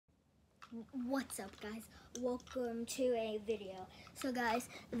What's up, guys? Welcome to a video. So guys,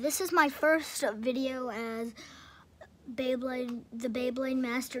 this is my first video as the Beyblade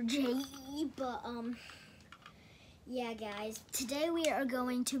Master J.E. But yeah guys, today we are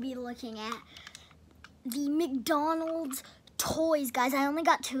going to be looking at the McDonald's toys, guys. I only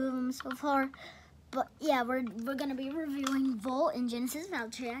got 2 of them so far, but yeah, we're gonna be reviewing Volt and Genesis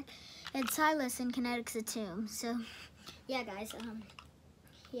Valtryek and Silas and Kinetics Atom. So yeah guys,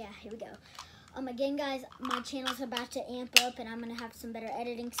 yeah, here we go. Again guys, my channel's about to amp up and I'm gonna have some better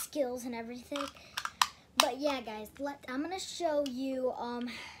editing skills and everything. But yeah guys, I'm gonna show you,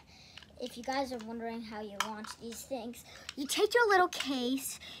 if you guys are wondering how you launch these things, you take your little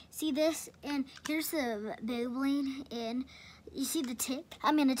case, see this, and here's the Beyblade, and you see the tip?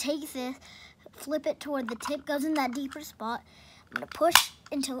 I'm gonna take this, flip it toward the tip, goes in that deeper spot. I'm gonna push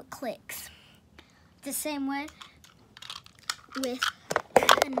until it clicks. The same way with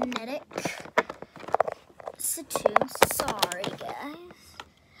Kinetic Atom. Sorry guys.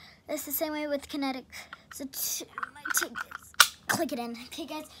 It's the same way with Kinetic Atom. Click it in. Okay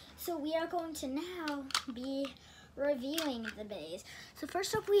guys, so we are going to now be reviewing the beys. So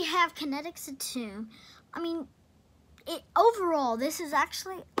first up we have Kinetic Atom. I mean, overall this is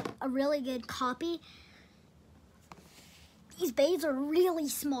actually a really good copy. These beys are really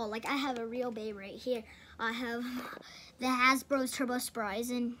small. Like, I have a real bey right here. I have the Hasbro's Turbo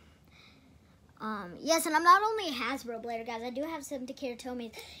Surprise, and yes, and I'm not only a Hasbro blader, guys. I do have some Takara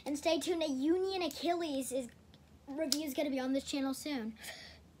Tomies. And stay tuned, a Union Achilles review is gonna be on this channel soon.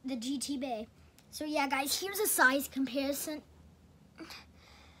 The GT Bey. So yeah, guys, here's a size comparison.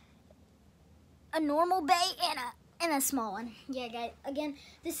 A normal bey and a small one. Yeah, guys. Again,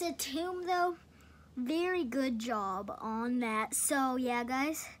 this Atom though, very good job on that. So yeah,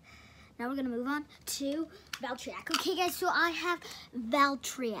 guys. Now we're gonna move on to Valtryek. Okay, guys. So I have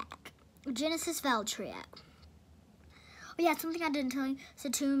Valtryek. Genesis Valtryek. Oh yeah, something I didn't tell you.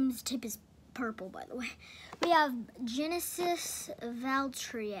 Atom's tip is purple, by the way. We have Genesis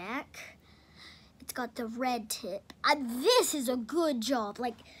Valtryek. It's got the red tip. This is a good job.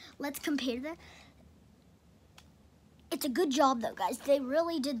 Like, let's compare that. It's a good job though, guys. They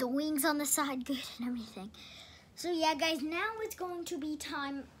really did the wings on the side good and everything. So yeah, guys, now it's going to be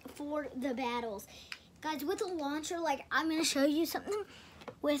time for the battles. Guys, with a launcher, like, I'm gonna show you something.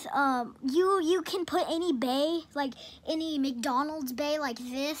 With you can put any bey, like any McDonald's bey like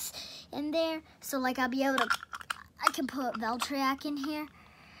this in there. So like I can put Valtryek in here.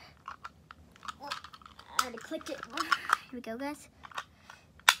 I already clicked it. Here we go, guys.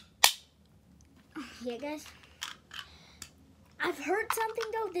 Yeah, guys. I've heard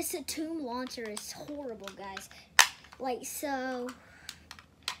something though, this Atom launcher is horrible, guys. Like, so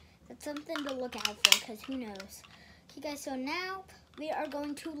that's something to look out for, because who knows. Okay guys, so now we are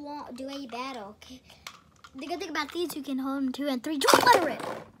going to do a battle. Okay, the good thing about these, you can hold them 2 and 3 to flutter it.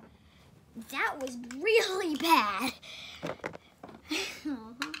 That was really bad.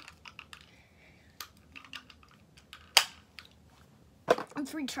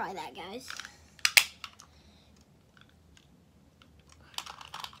 Let's retry that, guys.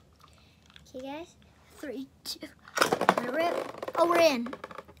 Okay, guys. 3, 2, let it rip. Oh, we're in.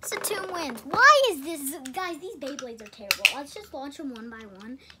 Atom wins. Why is this, guys? These Beyblades are terrible. Let's just launch them one by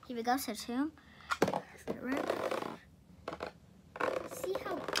one. Here we go, Atom. Let it rip. See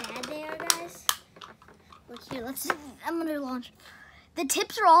how bad they are, guys? Look here. I'm gonna launch. The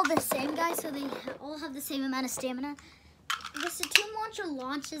tips are all the same, guys, so they all have the same amount of stamina. This Atom launcher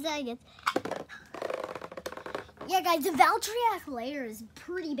launches that. Yeah, guys, the Valtryek layer is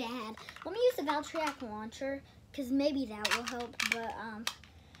pretty bad. Let me use the Valtryek launcher, because maybe that will help, but,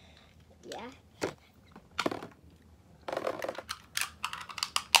 yeah.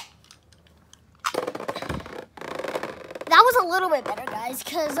 That was a little bit better, guys,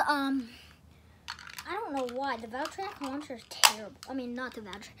 because, I don't know why. The Valtryek launcher is terrible. I mean, not the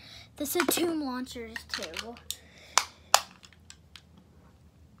Valtryek. The Atom launcher is terrible.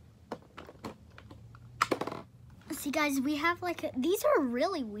 See, guys, we have like these are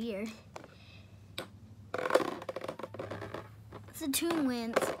really weird. Atom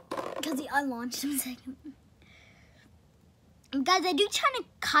wins because I launched him second. And guys, I do try to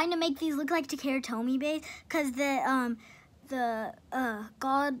kind of make these look like Takara Tomy beys, because the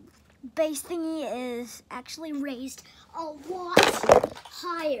God base thingy is actually raised a lot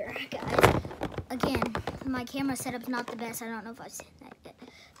higher, guys. Again, my camera setup's not the best. I don't know if I've said that yet,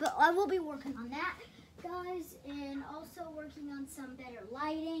 but I will be working on that, guys, and also working on some better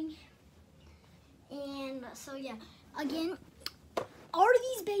lighting. And so yeah, again, are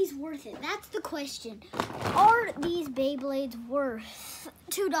these beys worth it? That's the question. Are these Beyblades worth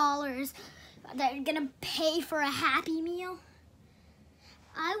 $2 that are gonna pay for a Happy Meal?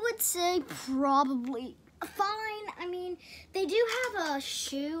 I would say probably fine. I mean, they do have a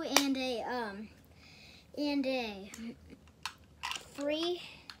shoe and a free.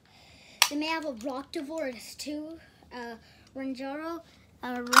 They may have a Rock Divorce too, Ranjaro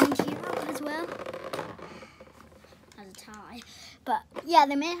as well. As a tie, but yeah,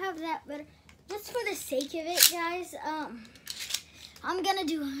 they may have that. But just for the sake of it, guys, I'm gonna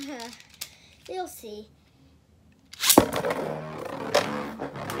do. You'll see. Put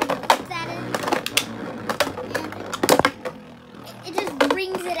that in, and it just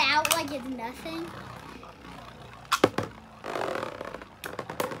brings it out like it's nothing.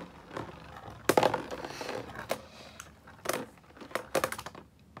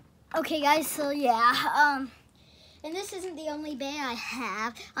 Okay, guys. So yeah, and this isn't the only bay I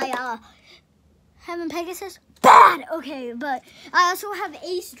have. I have in Pegasus. Bad. Okay, but I also have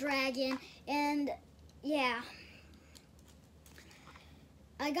Ace Dragon, and yeah,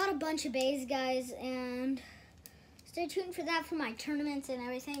 I got a bunch of bays, guys, and stay tuned for that for my tournaments and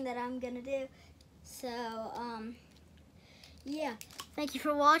everything that I'm gonna do. So yeah, thank you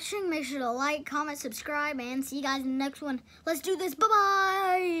for watching. Make sure to like, comment, subscribe, and see you guys in the next one. Let's do this. Bye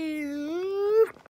bye.